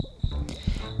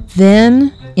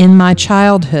Then, in my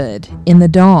childhood, in the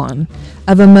dawn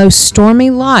of a most stormy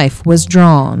life was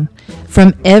drawn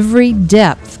from every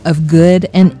depth of good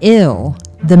and ill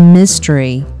the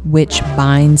mystery which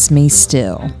binds me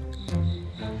still.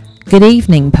 Good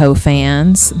evening, Poe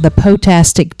fans. The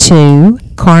Poetastic 2,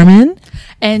 Carmen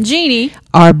and Jeannie,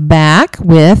 are back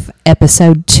with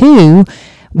episode 2,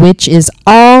 which is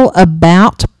all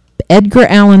about Edgar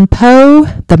Allan Poe,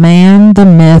 the man, the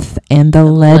myth, and the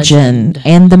legend,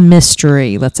 and the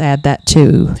mystery. Let's add that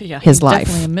to his life.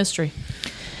 Definitely a mystery.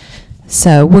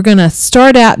 So we're going to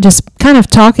start out just kind of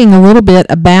talking a little bit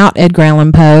about Edgar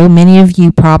Allan Poe. Many of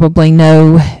you probably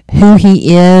know who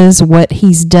he is, what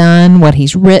he's done, what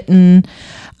he's written.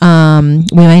 We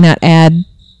may not add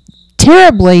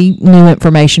terribly new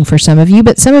information for some of you,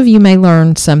 but some of you may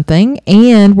learn something.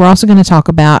 And we're also going to talk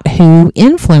about who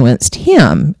influenced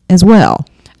him as well.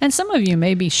 And some of you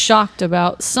may be shocked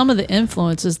about some of the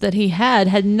influences that he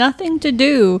had nothing to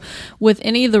do with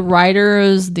any of the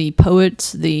writers, the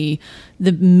poets, the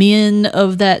men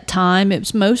of that time. It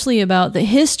was mostly about the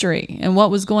history and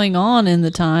what was going on in the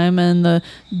time and the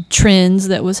trends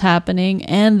that was happening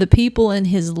and the people in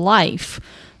his life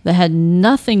that had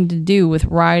nothing to do with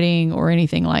writing or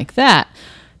anything like that.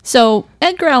 So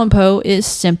Edgar Allan Poe is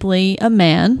simply a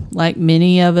man, like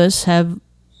many of us have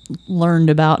learned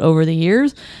about over the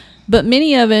years, but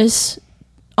many of us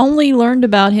only learned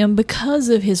about him because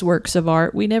of his works of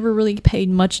art. We never really paid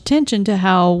much attention to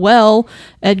how well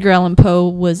Edgar Allan Poe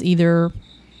was either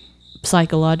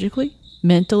psychologically,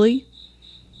 mentally,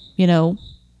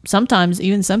 sometimes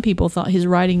even some people thought his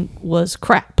writing was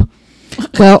crap.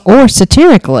 Well, or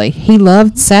satirically. He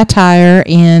loved satire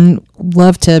and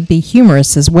loved to be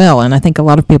humorous as well, and I think a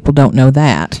lot of people don't know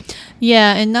that.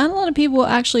 Yeah, and not a lot of people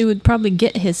actually would probably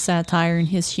get his satire and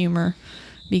his humor,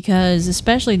 because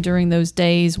especially during those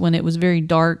days when it was very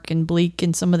dark and bleak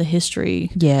in some of the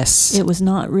history, yes, it was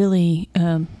not really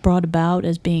brought about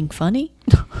as being funny.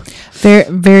 Very,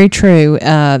 very true.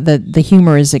 The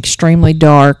humor is extremely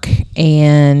dark,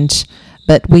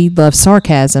 but we love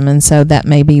sarcasm, and so that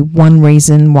may be one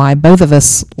reason why both of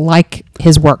us like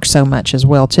his work so much as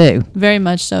well, too. Very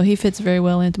much so. He fits very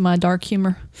well into my dark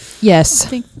humor.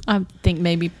 Yes. I think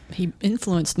maybe he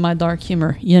influenced my dark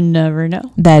humor. You never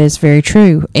know. That is very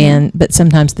true, but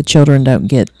sometimes the children don't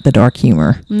get the dark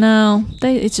humor. No,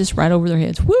 it's just right over their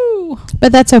heads. Woo!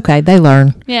 But that's okay. They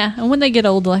learn. Yeah, and when they get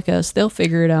old like us, they'll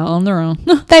figure it out on their own.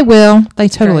 They will. They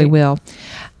totally will.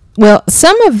 Well,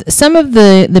 some of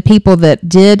the people that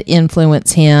did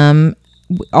influence him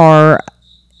are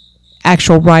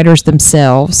actual writers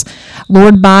themselves.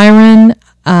 Lord Byron,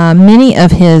 many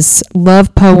of his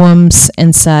love poems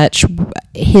and such,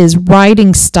 his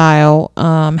writing style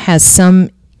has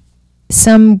some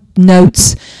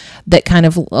notes that kind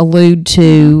of allude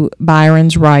to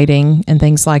Byron's writing and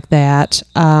things like that.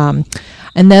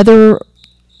 Another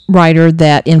writer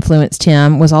that influenced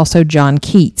him was also John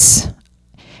Keats,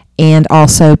 and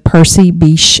also Percy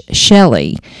Bysshe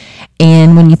Shelley.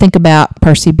 And when you think about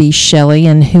Percy Bysshe Shelley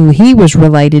and who he was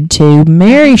related to,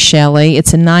 Mary Shelley,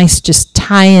 it's a nice just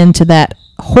tie-in to that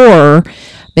horror,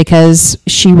 because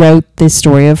she wrote the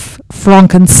story of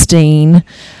Frankenstein.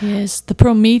 Yes, the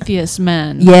Prometheus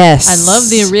man. Yes. I love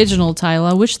the original title.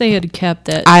 I wish they had kept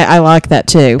it. I like that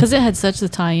too. Because it had such a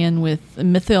tie-in with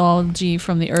mythology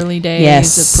from the early days,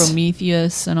 yes, of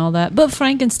Prometheus and all that. But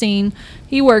Frankenstein,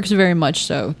 he works very much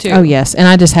so too. Oh yes, and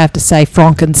I just have to say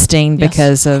Frankenstein, yes,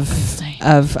 because of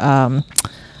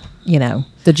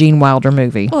the Gene Wilder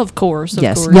movie. Well, of course.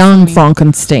 Yes, young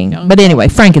Frankenstein. But anyway,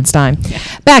 Frankenstein. Yeah.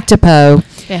 Back to Poe.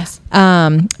 Yes.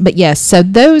 But yes, so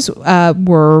those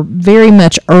were very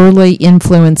much early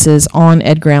influences on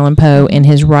Edgar Allan Poe and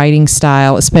his writing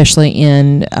style, especially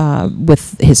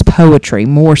with his poetry,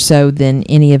 more so than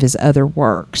any of his other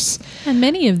works. And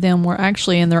many of them were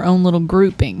actually in their own little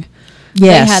grouping.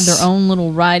 Yes. They had their own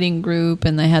little writing group,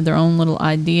 and they had their own little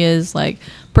ideas. Like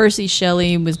Percy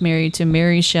Shelley was married to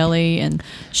Mary Shelley, and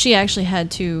she actually had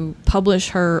to publish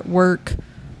her work.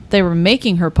 They were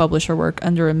making her publish her work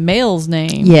under a male's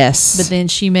name. Yes. But then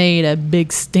she made a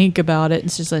big stink about it,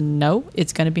 and she said, no,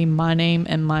 it's going to be my name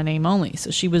and my name only.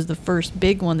 So she was the first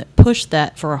big one that pushed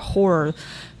that for a horror.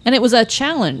 And it was a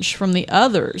challenge from the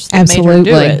others that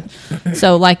Absolutely. made her do it.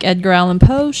 So like Edgar Allan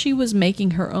Poe, she was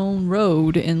making her own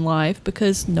road in life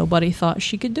because nobody thought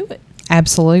she could do it.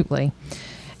 Absolutely.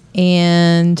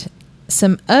 And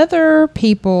some other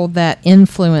people that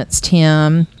influenced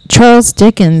him, Charles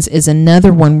Dickens is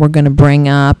another one we're going to bring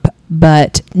up,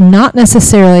 but not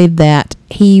necessarily that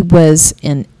he was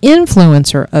an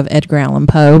influencer of Edgar Allan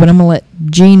Poe, but I'm going to let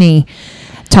Jeannie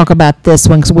talk about this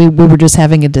one because we were just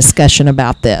having a discussion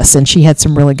about this, and she had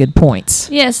some really good points.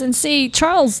 Yes, and see,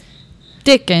 Charles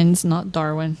Dickens, not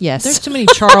Darwin. Yes. There's too many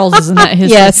Charleses in that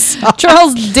history. Yes.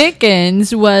 Charles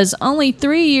Dickens was only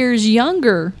 3 years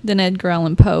younger than Edgar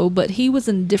Allan Poe, but he was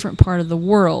in a different part of the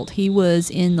world. He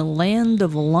was in the Land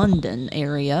of London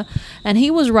area, and he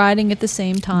was writing at the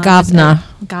same time.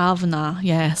 Gavna,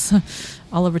 yes.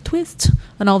 Oliver Twist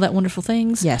and all that wonderful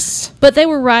things. Yes. But they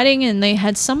were writing, and they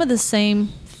had some of the same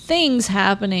things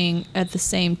happening at the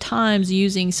same times,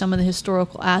 using some of the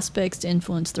historical aspects to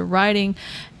influence the writing.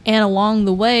 And along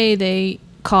the way, they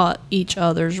caught each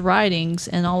other's writings,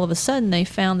 and all of a sudden they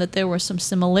found that there were some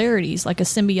similarities, like a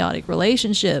symbiotic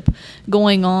relationship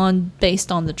going on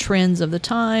based on the trends of the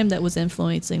time that was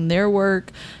influencing their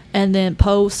work. And then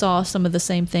Poe saw some of the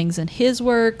same things in his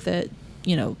work that,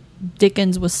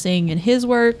 Dickens was seeing in his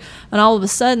work. And all of a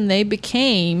sudden they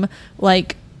became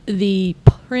like the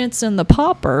Prince and the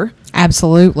Pauper.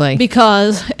 Absolutely.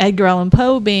 Because Edgar Allan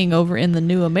Poe, being over in the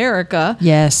New America,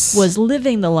 yes, was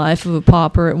living the life of a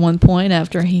pauper at one point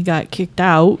after he got kicked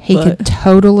out. He could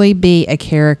totally be a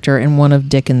character in one of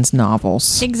Dickens'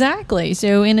 novels. Exactly.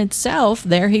 So in itself,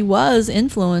 there he was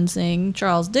influencing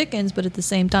Charles Dickens, but at the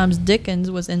same time,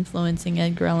 Dickens was influencing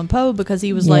Edgar Allan Poe because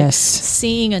he was like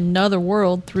seeing another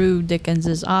world through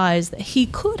Dickens's eyes that he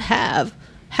could have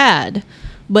had,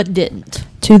 but didn't.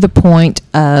 To the point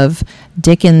of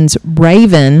Dickens'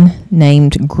 Raven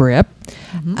named Grip,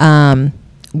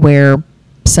 where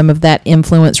some of that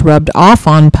influence rubbed off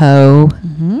on Poe.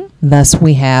 Thus,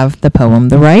 we have the poem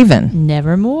The Raven.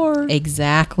 Nevermore.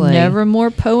 Exactly. Never more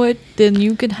poet than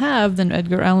you could have than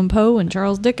Edgar Allan Poe and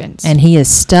Charles Dickens. And he is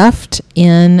stuffed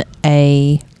in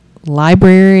a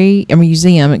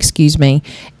museum,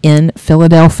 in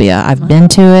Philadelphia. I've been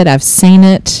to it. I've seen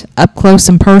it up close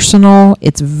and personal.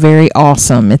 It's very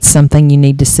awesome. It's something you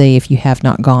need to see if you have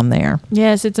not gone there.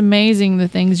 Yes, it's amazing the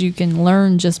things you can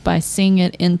learn just by seeing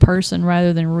it in person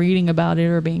rather than reading about it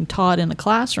or being taught in a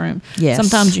classroom. Yes.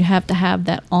 Sometimes you have to have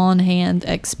that on-hand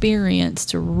experience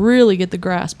to really get the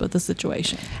grasp of the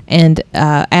situation. And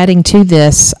adding to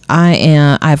this,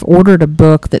 I've ordered a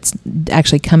book that's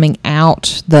actually coming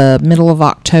out the middle of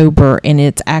October, and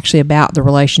it's actually about the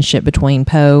relationship between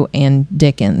Poe and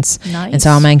Dickens. Nice. And so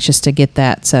I'm anxious to get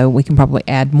that, so we can probably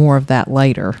add more of that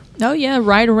later. Oh, yeah,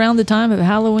 right around the time of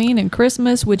Halloween and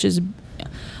Christmas, which is,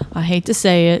 I hate to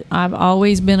say it, I've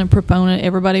always been a proponent.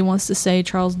 Everybody wants to say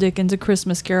Charles Dickens' A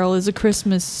Christmas Carol is a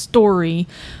Christmas story,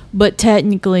 but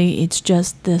technically it's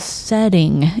just the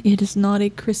setting. It is not a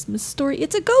Christmas story.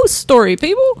 It's a ghost story,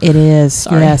 people. It is,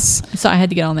 Sorry. yes. So I had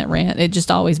to get on that rant. It just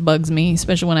always bugs me,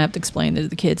 especially when I have to explain it to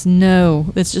the kids.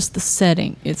 No, it's just the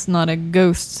setting. It's not a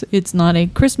ghost. It's not a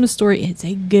Christmas story. It's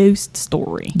a ghost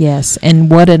story. Yes,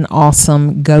 and what an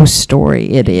awesome ghost story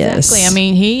it is. Exactly. I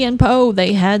mean, he and Poe,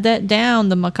 they had that down.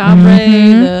 The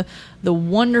macabre, the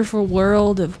wonderful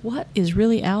world of what is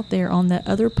really out there on that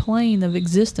other plane of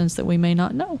existence that we may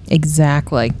not know.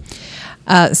 Exactly.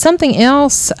 Something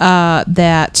else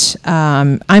that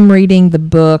I'm reading the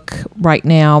book right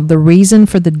now, The Reason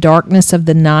for the Darkness of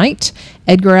the Night,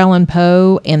 Edgar Allan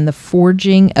Poe and the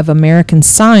Forging of American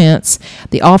Science.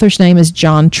 The author's name is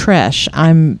John Tresh.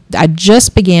 I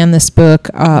just began this book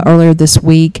earlier this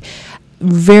week.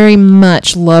 Very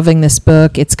much loving this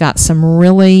book. It's got some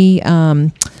really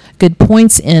good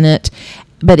points in it,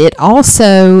 but it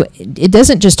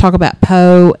doesn't just talk about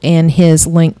Poe and his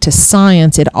link to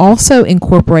science. It also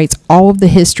incorporates all of the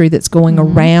history that's going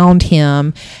around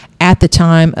him at the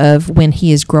time of when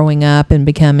he is growing up and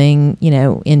becoming,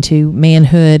 into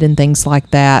manhood and things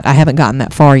like that. I haven't gotten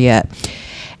that far yet.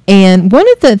 And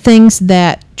one of the things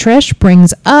that Tresh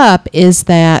brings up is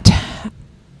that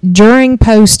during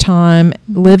Poe's time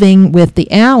living with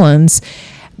the Allens,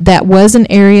 that was an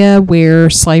area where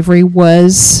slavery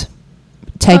was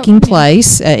taking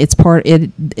place. It's part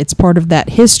of that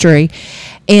history.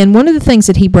 And one of the things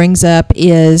that he brings up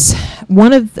is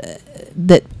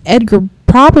that Edgar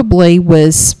probably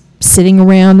was sitting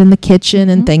around in the kitchen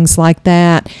and things like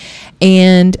that.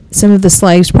 And some of the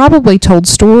slaves probably told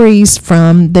stories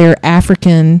from their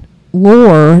African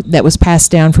lore that was passed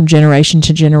down from generation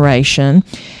to generation,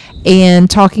 and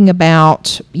talking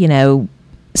about,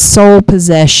 soul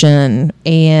possession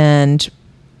and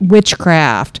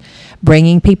witchcraft,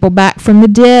 bringing people back from the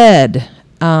dead,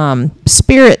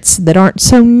 spirits that aren't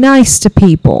so nice to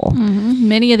people.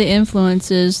 Many of the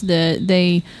influences that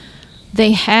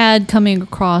they had coming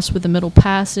across with the Middle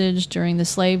Passage during the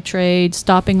slave trade,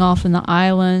 stopping off in the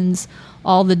islands,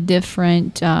 all the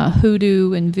different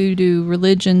hoodoo and voodoo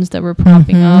religions that were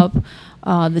popping up,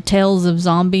 the tales of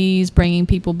zombies bringing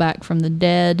people back from the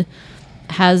dead.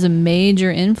 has a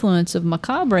major influence of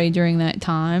macabre during that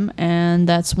time, and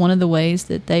that's one of the ways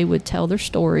that they would tell their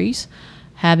stories,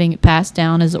 having it passed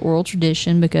down as an oral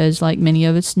tradition, because like many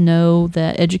of us know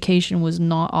that education was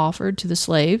not offered to the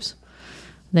slaves.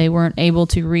 They weren't able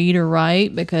to read or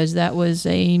write because that was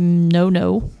a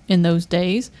no-no in those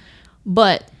days.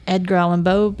 But Edgar Allan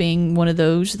Poe, being one of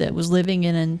those that was living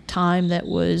in a time that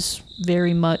was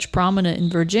very much prominent in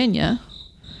Virginia,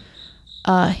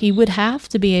 he would have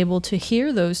to be able to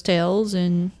hear those tales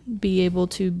and be able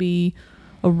to be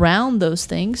around those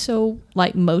things. So,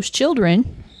 like most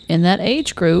children in that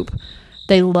age group,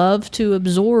 they love to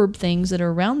absorb things that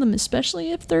are around them,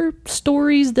 especially if they're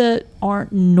stories that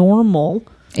aren't normal.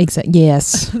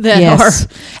 Yes. Yes.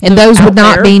 And those would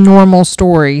not be normal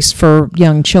stories for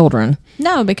young children.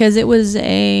 No, because it was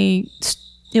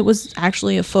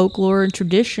actually a folklore and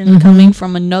tradition coming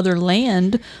from another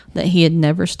land that he had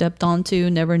never stepped onto,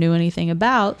 never knew anything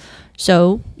about.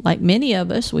 So, like many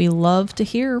of us, we love to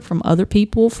hear from other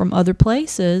people from other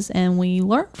places, and we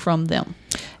learn from them.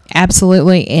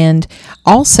 Absolutely. And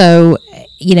also,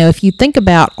 if you think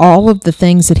about all of the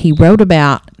things that he wrote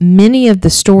about, many of the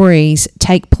stories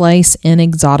take place in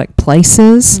exotic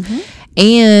places.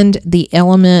 And the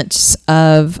elements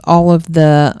of all of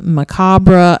the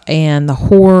macabre and the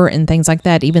horror and things like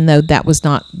that, even though that was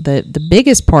not the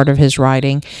biggest part of his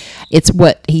writing, it's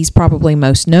what he's probably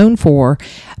most known for.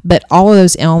 But all of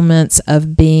those elements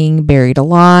of being buried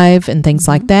alive and things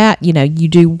like that, you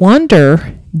do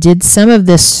wonder, did some of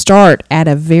this start at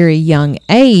a very young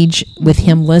age with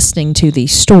him listening to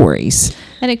these stories?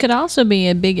 And it could also be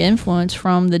a big influence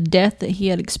from the death that he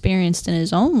had experienced in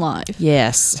his own life.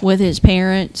 Yes. With his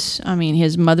parents. I mean,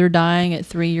 his mother dying at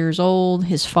 3 years old,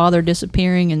 his father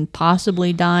disappearing and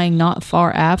possibly dying not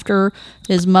far after.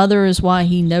 His mother is why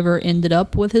he never ended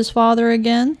up with his father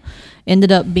again.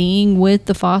 Ended up being with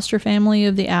the foster family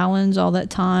of the Allens all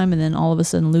that time, and then all of a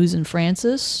sudden losing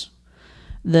Frances,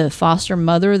 the foster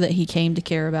mother that he came to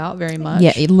care about very much.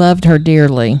 Yeah, he loved her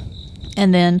dearly.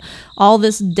 And then all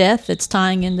this death that's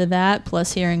tying into that,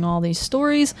 plus hearing all these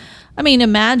stories. I mean,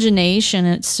 imagination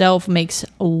in itself makes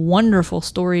wonderful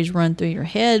stories run through your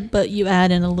head, but you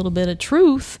add in a little bit of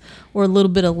truth or a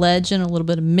little bit of legend, a little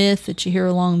bit of myth that you hear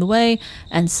along the way,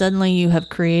 and suddenly you have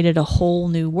created a whole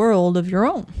new world of your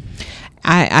own.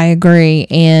 I agree.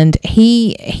 And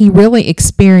he really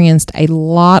experienced a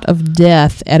lot of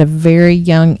death at a very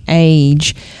young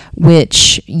age,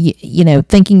 which,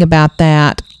 thinking about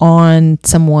that on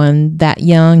someone that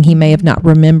young, he may have not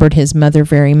remembered his mother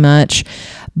very much,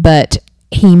 but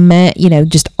he met,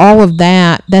 just all of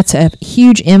that, that's a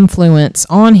huge influence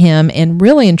on him. And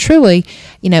really and truly,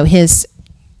 his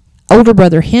older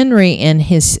brother Henry and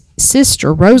his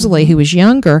sister Rosalie, who was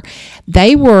younger,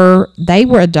 they were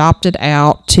adopted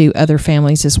out to other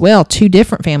families as well, 2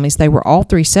 different families. They were all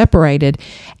 3 separated,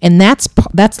 and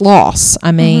that's loss.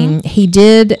 I mean, he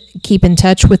did keep in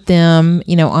touch with them,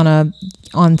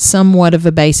 on somewhat of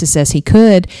a basis as he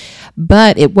could,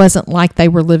 but it wasn't like they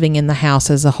were living in the house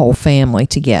as a whole family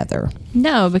together.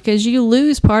 No, because you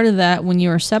lose part of that when you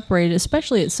are separated,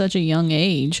 especially at such a young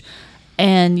age.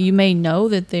 And you may know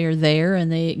that they're there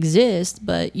and they exist,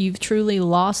 but you've truly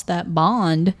lost that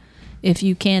bond if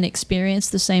you can't experience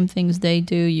the same things they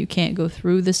do. You can't go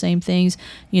through the same things.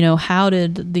 How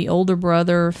did the older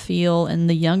brother feel, and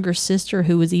the younger sister,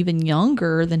 who was even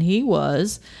younger than he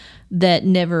was, that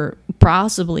never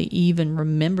possibly even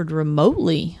remembered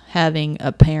remotely having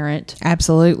a parent?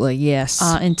 Absolutely, yes.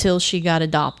 Until she got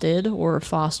adopted or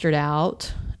fostered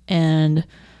out. And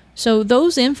so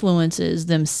those influences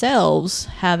themselves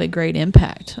have a great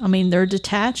impact. I mean, their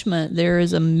detachment, there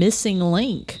is a missing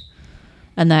link.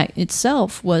 And that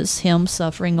itself was him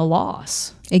suffering a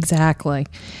loss. Exactly.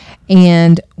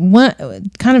 And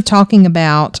kind of talking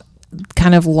about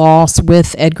kind of loss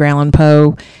with Edgar Allan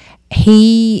Poe,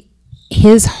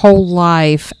 his whole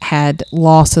life had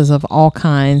losses of all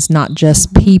kinds, not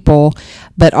just people,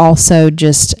 but also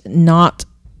just not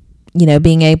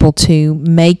being able to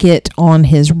make it on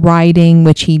his writing,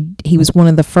 which he was one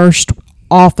of the first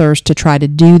authors to try to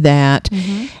do that.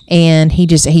 And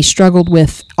he struggled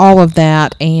with all of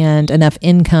that and enough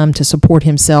income to support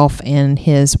himself and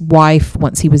his wife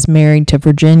once he was married to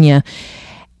Virginia.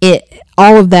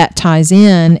 All of that ties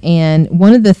in, and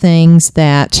one of the things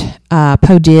that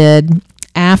Poe did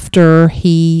after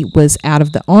he was out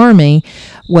of the Army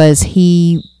was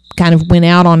he kind of went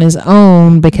out on his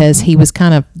own because he was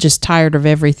kind of just tired of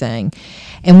everything.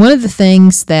 And one of the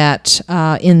things that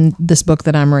in this book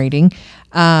that I'm reading,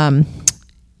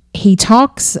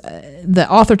 the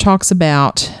author talks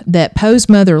about that Poe's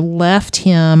mother left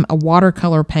him a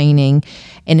watercolor painting,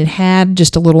 and it had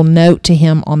just a little note to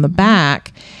him on the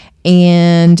back.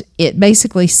 And it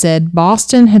basically said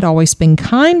Boston had always been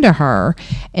kind to her.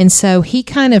 And so he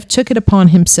kind of took it upon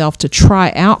himself to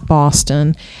try out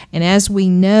Boston. And as we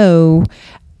know,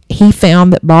 he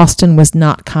found that Boston was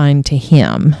not kind to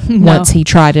him once he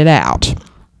tried it out.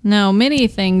 No, many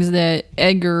things that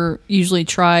Edgar usually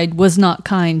tried was not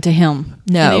kind to him.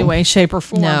 No. In any way, shape, or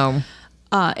form. No.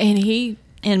 And he,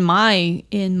 in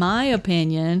my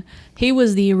opinion, he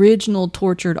was the original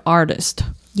tortured artist.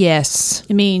 Yes.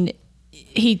 I mean,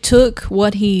 he took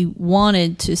what he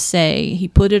wanted to say, he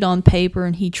put it on paper,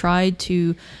 and he tried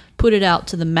to put it out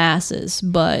to the masses,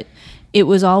 but it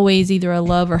was always either a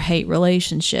love or hate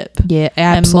relationship. Yeah,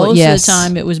 absolutely. And most of the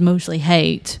time, it was mostly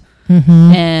hate. Mm-hmm.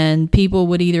 And people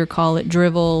would either call it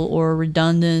drivel or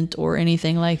redundant or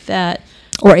anything like that.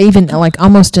 Or even like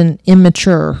almost an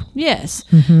immature. Yes.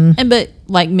 Mm-hmm. But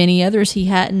like many others, he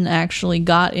hadn't actually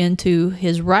got into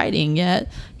his writing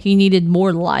yet. He needed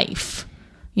more life.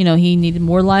 You know, he needed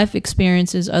more life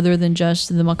experiences other than just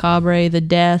the macabre, the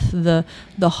death, the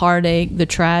heartache, the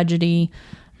tragedy.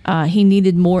 He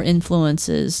needed more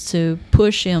influences to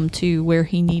push him to where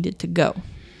he needed to go.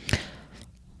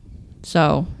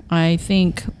 So I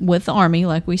think with the Army,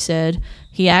 like we said,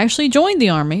 he actually joined the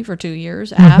Army for 2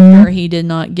 years after he did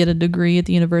not get a degree at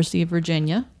the University of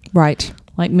Virginia. Right.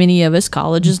 Like many of us,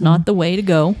 college is not the way to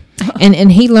go.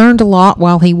 And he learned a lot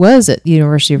while he was at the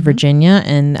University of Virginia,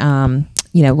 and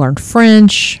learned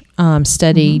French,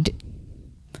 studied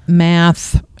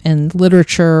math and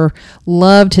literature,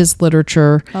 loved his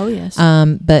literature. Oh, yes.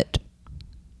 But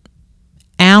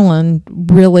Alan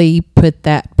really put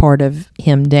that part of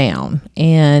him down.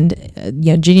 And,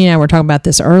 Jenny and I were talking about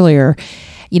this earlier.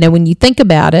 When you think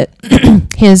about it,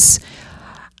 his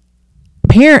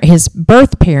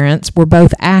birth parents were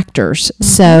both actors. Mm-hmm.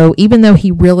 So even though he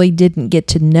really didn't get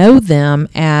to know them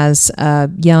as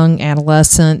a young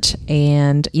adolescent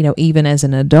and, even as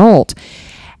an adult,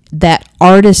 that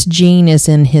artist gene is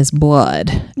in his blood.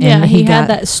 And he had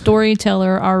that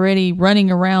storyteller already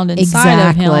running around inside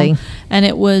of him. And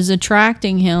it was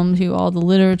attracting him to all the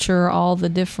literature, all the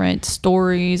different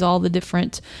stories, all the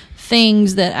different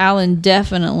things that Alan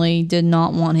definitely did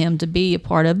not want him to be a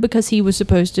part of, because he was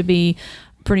supposed to be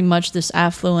pretty much this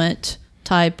affluent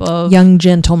type of young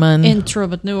gentleman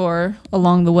entrepreneur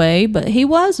along the way. But he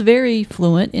was very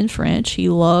fluent in French. He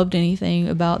loved anything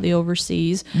about the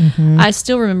overseas. Mm-hmm. I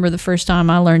still remember the first time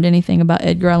I learned anything about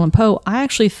Edgar Allan Poe. I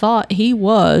actually thought he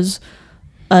was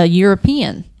a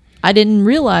European. I didn't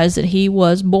realize that he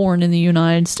was born in the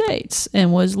United States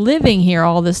and was living here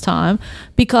all this time,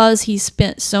 because he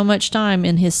spent so much time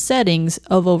in his settings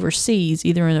of overseas,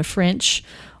 either in a French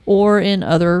or in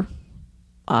other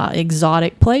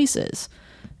exotic places.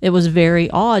 It was very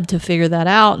odd to figure that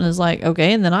out, and it's like,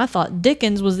 okay. And then I thought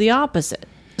Dickens was the opposite.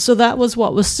 So that was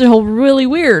what was still really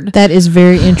weird. That is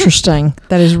very interesting.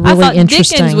 That is really I thought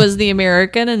interesting. Dickens was the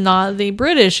American and not the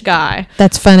British guy.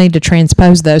 That's funny to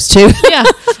transpose those two. Yeah.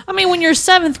 I mean, when you're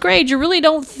 7th grade, you really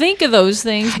don't think of those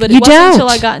things. But it You wasn't don't. until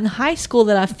I got in high school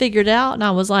that I figured out, and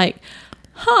I was like,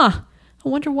 I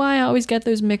wonder why I always got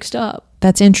those mixed up.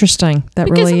 That's interesting. That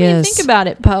Because, really is. Think about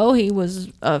it, Poe. He was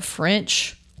a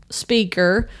French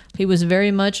speaker. He was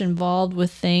very much involved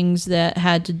with things that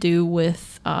had to do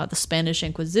with the Spanish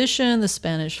Inquisition, the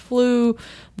Spanish flu,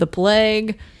 the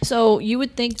plague. So you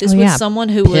would think this was someone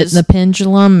who Pit was and the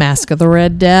Pendulum, Mask of the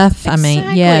Red Death. Exactly. I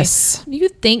mean, yes.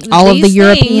 You'd think all of these the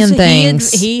European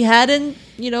things he hadn't,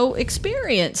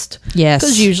 experienced. Yes.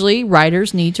 Because usually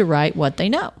writers need to write what they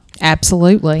know.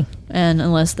 Absolutely. And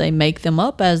unless they make them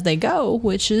up as they go,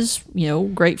 which is,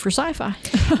 great for sci-fi.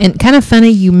 And kind of funny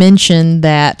you mentioned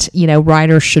that,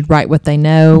 writers should write what they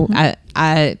know. Mm-hmm.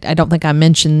 I don't think I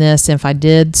mentioned this. If I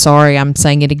did, sorry, I'm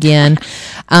saying it again.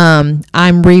 I'm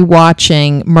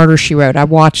rewatching Murder, She Wrote. I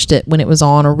watched it when it was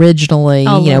on originally,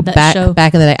 back in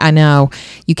the day. I know.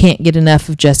 You can't get enough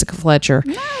of Jessica Fletcher.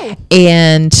 No.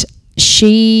 And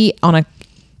she, on a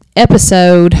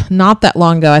episode not that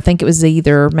long ago, I think it was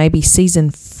either maybe season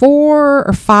 4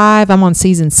 or 5, I'm on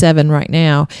season 7 right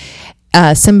now,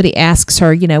 somebody asks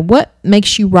her, what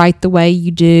makes you write the way you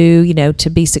do, to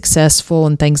be successful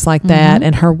and things like that. Mm-hmm.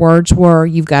 And her words were,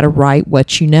 you've got to write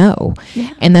what you know.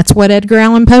 Yeah. And that's what Edgar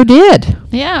Allan Poe did.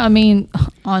 Yeah, I mean,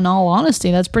 on all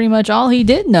honesty, that's pretty much all he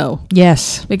did know.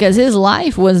 Yes. Because his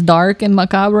life was dark and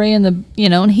macabre, and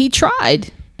and he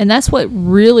tried. And that's what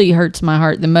really hurts my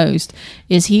heart the most,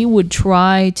 is he would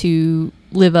try to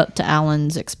live up to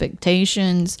Alan's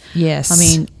expectations. Yes. I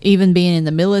mean, even being in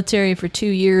the military for 2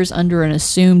 years under an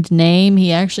assumed name,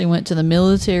 he actually went to the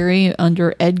military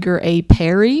under Edgar A.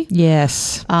 Perry.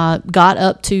 Yes. Got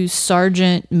up to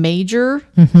sergeant major,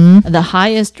 the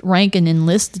highest rank and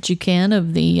enlist that you can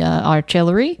of the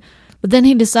artillery. But then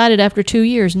he decided after 2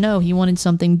 years, no, he wanted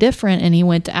something different. And he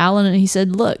went to Alan and he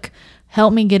said, look,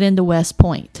 help me get into West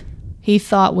Point. He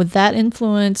thought with that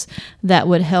influence, that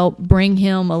would help bring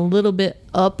him a little bit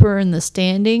upper in the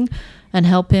standing and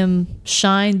help him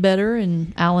shine better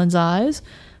in Alan's eyes.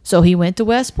 So he went to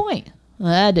West Point. Well,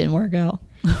 that didn't work out.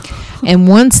 And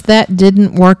once that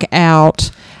didn't work out,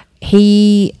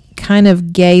 he kind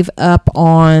of gave up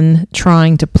on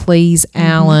trying to please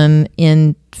Alan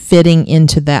in fitting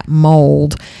into that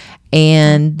mold.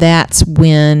 And that's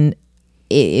when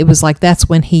it was like, that's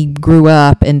when he grew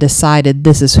up and decided,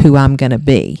 this is who I'm going to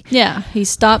be. Yeah, he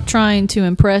stopped trying to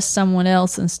impress someone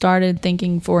else and started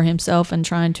thinking for himself and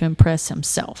trying to impress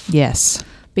himself. Yes.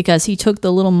 Because he took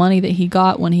the little money that he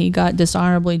got when he got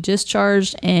dishonorably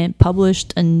discharged and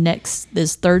published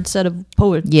this third set of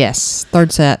poetry. Yes,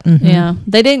 third set. Mm-hmm. Yeah,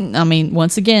 they didn't, I mean,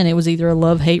 once again, it was either a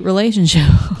love-hate relationship.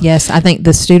 Yes, I think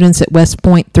the students at West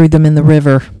Point threw them in the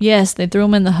river. Yes, they threw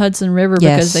them in the Hudson River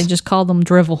because they just called them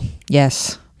drivel.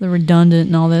 Yes. The redundant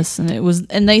and all this, and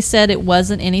they said it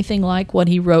wasn't anything like what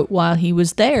he wrote while he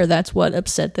was there. That's what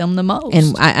upset them the most.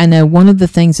 And I know one of the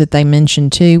things that they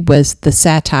mentioned too was the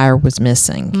satire was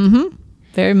missing. Mm-hmm.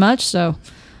 Very much so.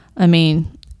 I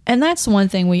mean, and that's one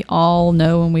thing we all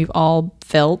know and we've all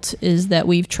felt is that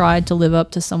we've tried to live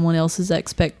up to someone else's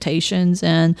expectations,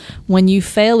 and when you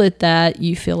fail at that,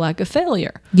 you feel like a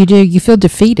failure. You do. You feel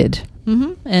defeated.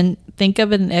 Mm-hmm. And think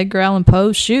of it in Edgar Allan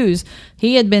Poe's shoes.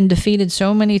 He had been defeated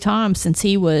so many times since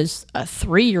he was a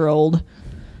 3-year-old,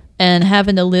 and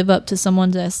having to live up to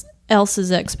someone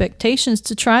else's expectations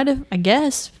to try to, I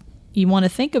guess, you want to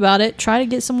think about it, try to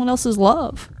get someone else's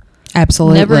love.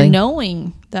 Absolutely. Never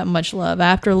knowing that much love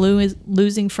after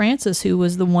losing Francis, who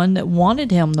was the one that wanted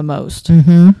him the most.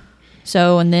 Mm-hmm.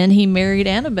 So, and then he married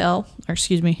Annabelle, or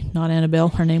excuse me, not Annabelle.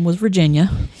 Her name was Virginia.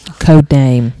 Code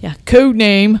name. Yeah, code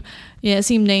name. Yes,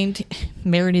 he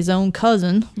married his own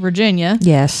cousin, Virginia.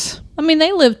 Yes. I mean,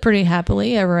 they lived pretty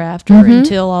happily ever after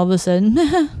until all of a sudden,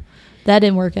 that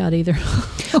didn't work out either.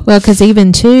 Well, because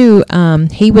even too,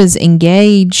 he was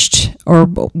engaged or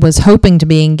was hoping to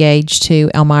be engaged to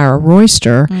Elmira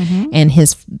Royster,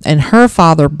 and her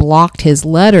father blocked his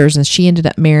letters, and she ended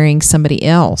up marrying somebody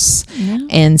else. Yeah.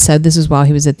 And so this is while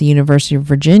he was at the University of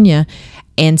Virginia.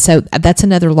 And so that's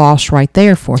another loss right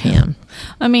there for him.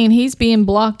 I mean, he's being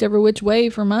blocked every which way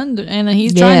from under, and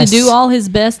he's trying to do all his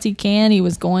best he can. He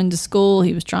was going to school.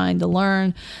 He was trying to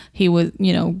learn. He was,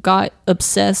 got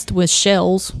obsessed with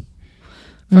shells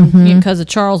because of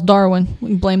Charles Darwin. We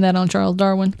can blame that on Charles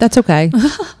Darwin. That's okay.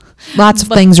 Lots of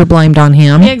things are blamed on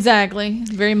him. Exactly.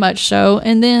 Very much so.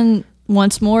 And then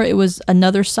once more, it was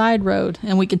another side road,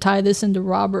 and we could tie this into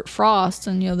Robert Frost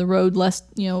and the road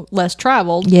less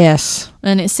traveled. Yes,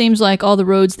 and it seems like all the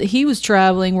roads that he was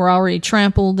traveling were already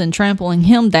trampled and trampling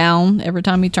him down every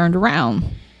time he turned around.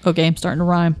 Okay, I'm starting to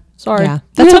rhyme. Sorry. Yeah,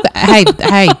 that's okay.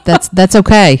 hey, that's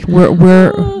okay.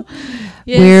 We're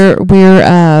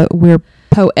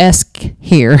Poe-esque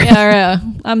here. Yeah,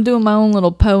 I'm doing my own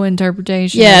little Poe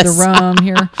interpretation of the rum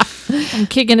here. I'm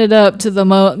kicking it up to the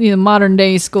modern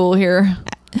day school here.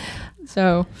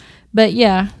 So, but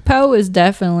yeah, Poe is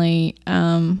definitely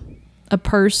a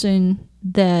person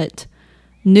that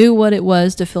knew what it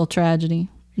was to feel tragedy,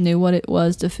 knew what it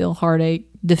was to feel heartache,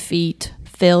 defeat,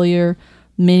 failure,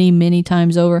 many, many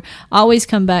times over. I always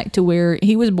come back to where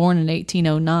he was born in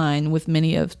 1809 with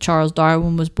many of Charles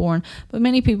Darwin was born, but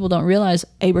many people don't realize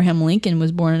Abraham Lincoln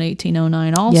was born in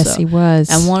 1809 also. Yes, he was.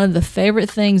 And one of the favorite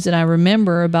things that I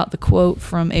remember about the quote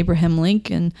from Abraham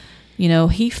Lincoln,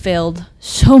 he failed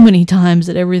so many times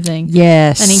at everything.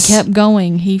 Yes. And he kept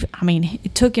going.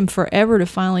 It took him forever to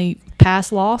finally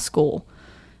pass law school.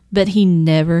 But he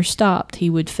never stopped. He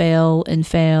would fail and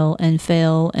fail and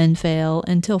fail and fail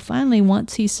until finally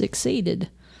once he succeeded.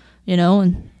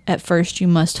 And at first you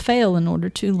must fail in order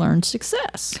to learn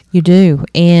success. You do.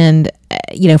 And,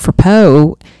 for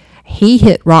Poe, he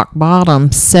hit rock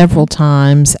bottom several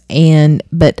times,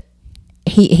 but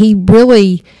he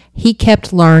really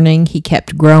kept learning. He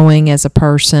kept growing as a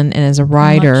person and as a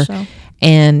writer. So.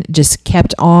 And just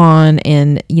kept on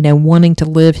and, wanting to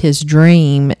live his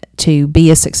dream to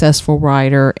be a successful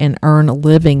writer and earn a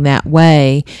living that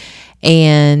way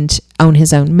and own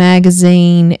his own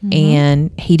magazine. And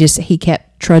he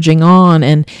kept trudging on.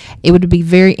 And it would be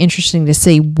very interesting to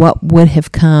see what would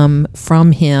have come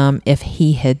from him if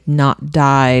he had not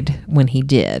died when he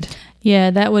did.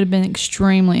 Yeah, that would have been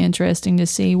extremely interesting to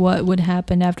see what would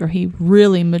happen after he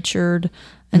really matured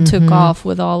and took off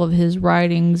with all of his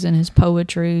writings and his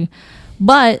poetry.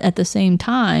 But at the same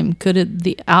time,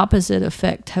 the opposite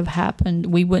effect have happened?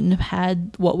 We wouldn't have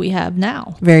had what we have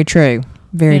now. Very true.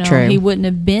 Very true. He wouldn't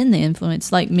have been the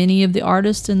influence. Like many of the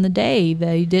artists in the day,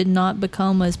 they did not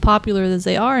become as popular as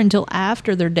they are until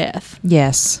after their death.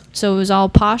 Yes. So it was all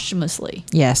posthumously.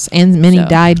 Yes, and many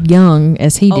died young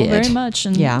as he did. Oh, very much.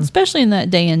 And especially in that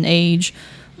day and age,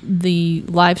 the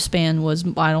lifespan was,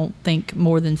 I don't think,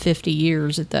 more than 50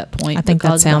 years at that point. I think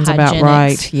that sounds about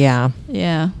right. Yeah.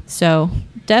 Yeah. So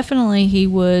definitely he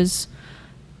was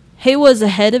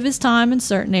ahead of his time in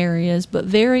certain areas, but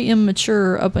very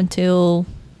immature up until,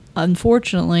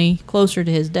 unfortunately, closer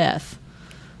to his death.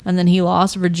 And then he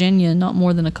lost Virginia not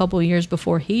more than a couple of years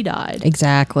before he died.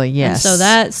 Exactly, yes. And so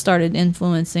that started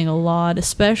influencing a lot,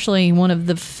 especially one of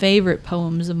the favorite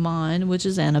poems of mine, which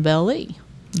is Annabel Lee.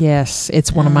 Yes,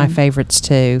 it's one of my favorites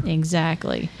too.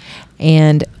 Exactly.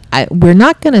 And we're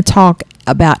not going to talk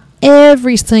about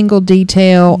every single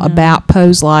detail about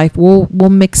Poe's life. We'll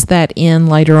mix that in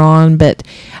later on, but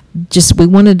just we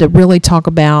wanted to really talk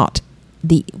about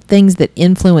the things that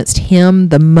influenced him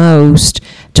the most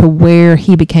to where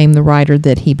he became the writer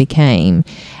that he became.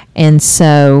 And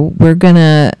so we're going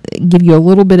to give you a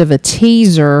little bit of a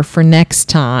teaser for next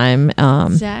time.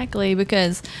 Exactly,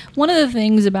 because one of the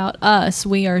things about us,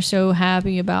 we are so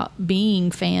happy about being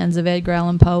fans of Edgar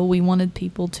Allan Poe. We wanted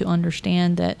people to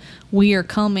understand that we are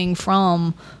coming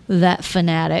from that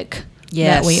fanatic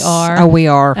that we are. Oh, we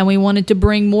are. And we wanted to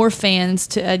bring more fans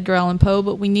to Edgar Allan Poe,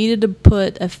 but we needed to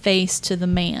put a face to the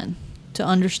man to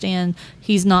understand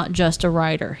he's not just a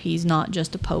writer. He's not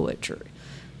just a poet.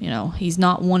 He's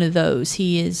not one of those.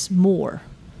 He is more.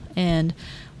 And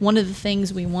one of the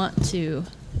things we want to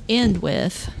end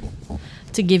with,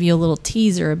 to give you a little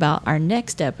teaser about our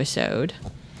next episode,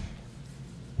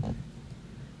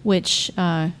 which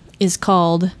is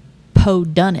called Poe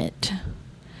Done It.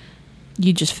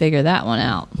 You just figure that one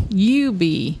out. You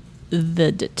be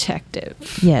the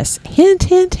detective. Yes. Hint,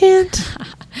 hint, hint.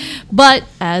 But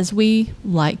as we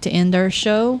like to end our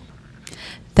show,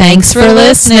 thanks for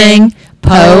listening.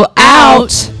 Poe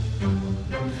out.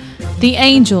 The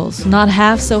angels, not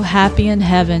half so happy in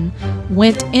heaven,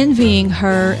 went envying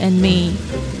her and me.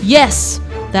 Yes,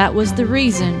 that was the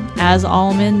reason, as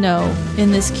all men know, in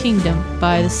this kingdom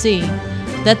by the sea,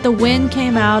 that the wind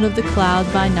came out of the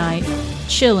cloud by night,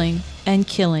 chilling and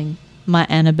killing my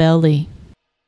Annabel Lee.